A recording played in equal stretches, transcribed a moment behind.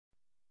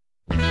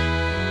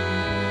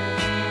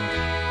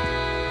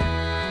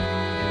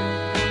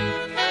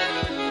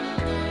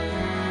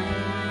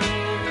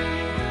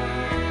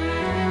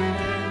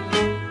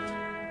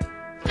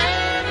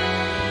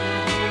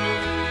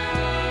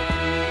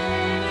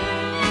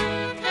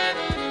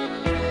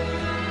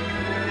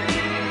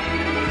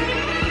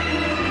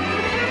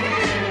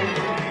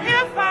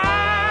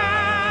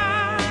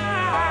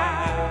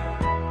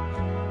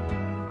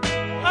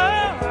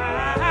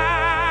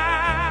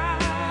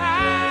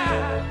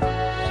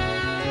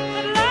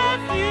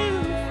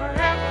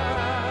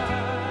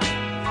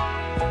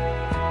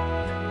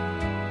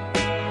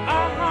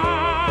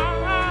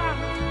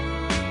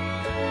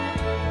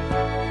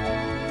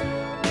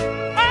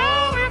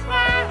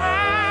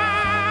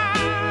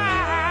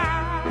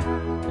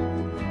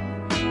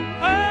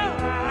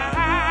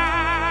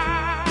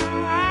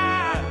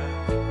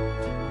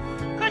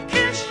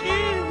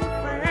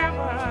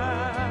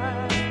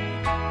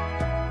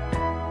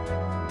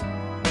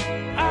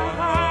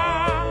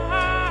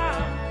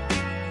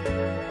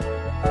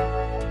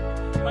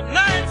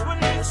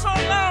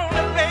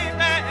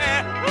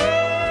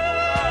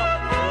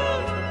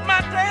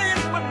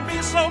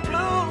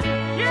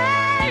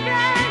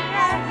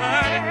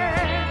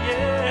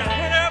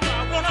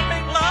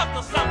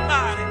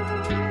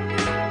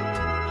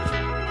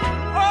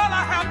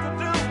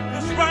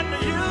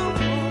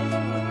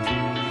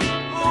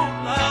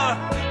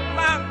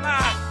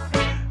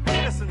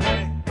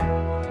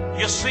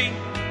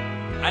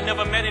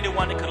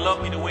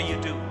way you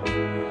do.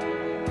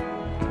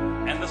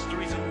 And this is the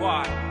reason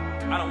why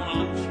I don't want to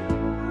lose you.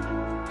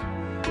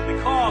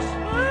 Because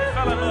we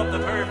fell in love the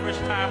very first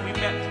time we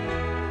met.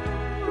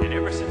 And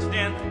ever since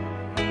then,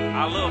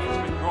 our love has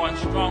been growing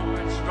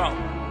stronger and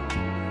stronger.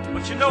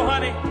 But you know,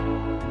 honey,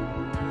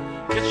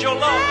 it's your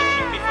love that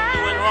keeps me from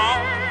doing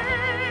wrong.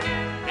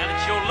 And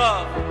it's your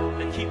love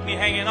that keeps me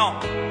hanging on.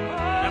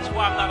 That's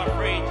why I'm not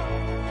afraid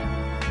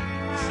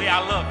to say I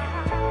love you.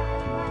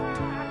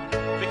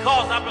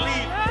 Because I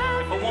believe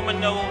if a woman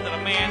knows that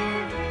a man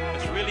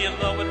is really in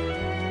love with her,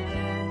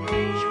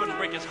 she wouldn't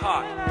break his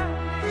heart.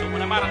 So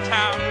when I'm out of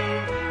town,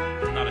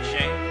 I'm not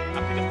ashamed.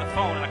 I pick up the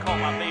phone and I call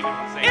my baby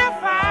and say,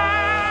 if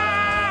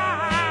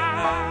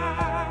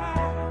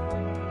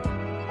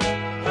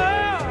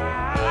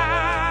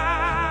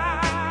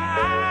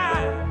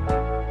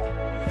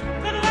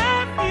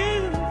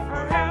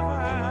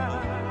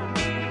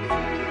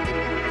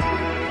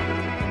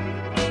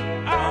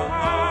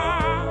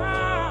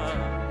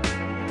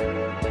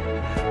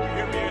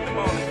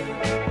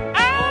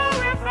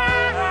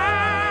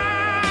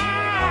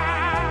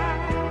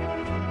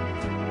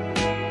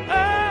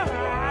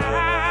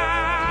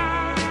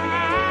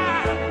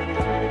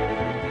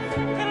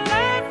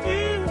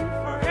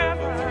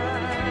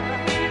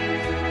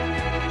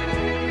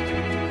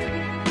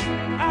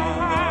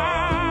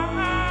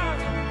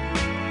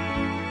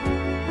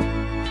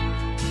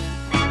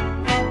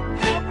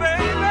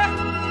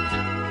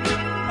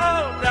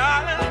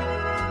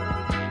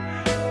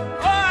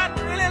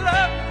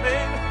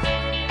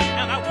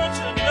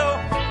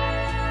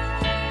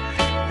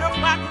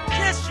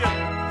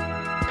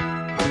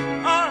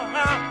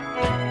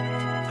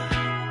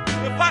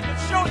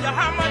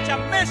how much I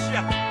miss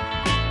you.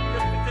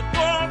 If we could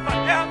go on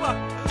forever.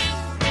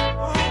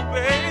 Oh,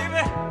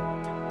 baby.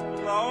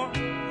 Lord, I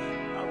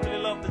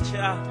really love the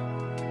child.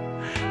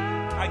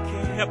 I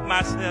can't help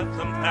myself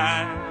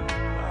sometimes.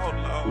 Oh,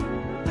 Lord.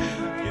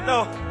 You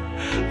know,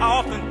 I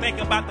often think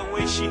about the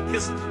way she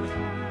kisses me.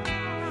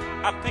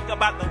 I think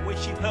about the way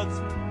she hugs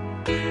me.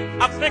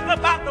 I think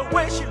about the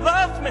way she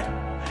loves me.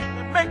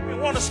 It makes me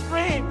want to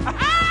scream. I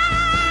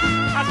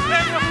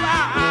said, if I